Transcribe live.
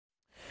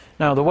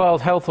Now, the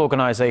World Health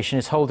Organization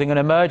is holding an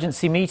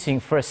emergency meeting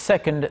for a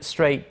second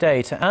straight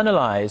day to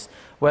analyze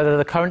whether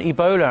the current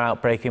Ebola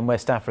outbreak in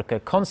West Africa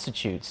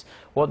constitutes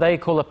what they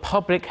call a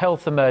public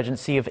health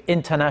emergency of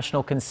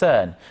international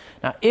concern.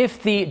 Now,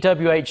 if the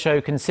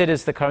WHO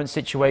considers the current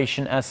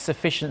situation as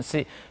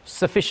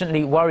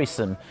sufficiently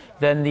worrisome,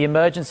 then the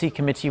Emergency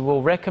Committee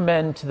will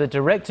recommend to the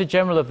Director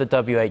General of the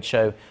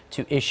WHO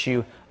to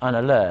issue an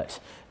alert.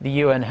 The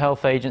UN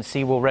Health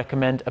Agency will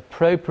recommend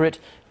appropriate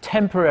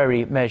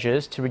temporary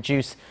measures to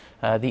reduce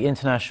the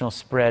international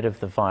spread of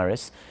the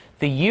virus.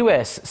 The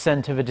US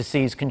Centre for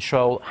Disease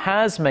Control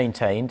has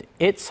maintained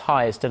its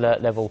highest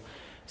alert level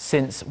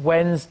since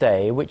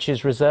Wednesday, which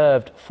is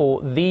reserved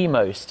for the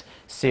most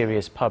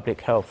serious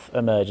public health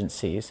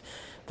emergencies.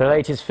 The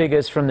latest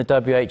figures from the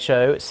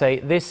WHO say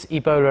this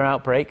Ebola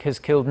outbreak has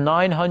killed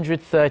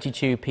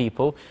 932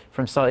 people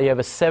from slightly over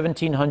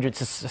 1,700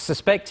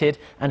 suspected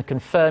and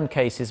confirmed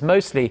cases,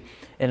 mostly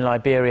in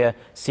Liberia,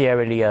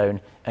 Sierra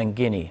Leone and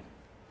Guinea.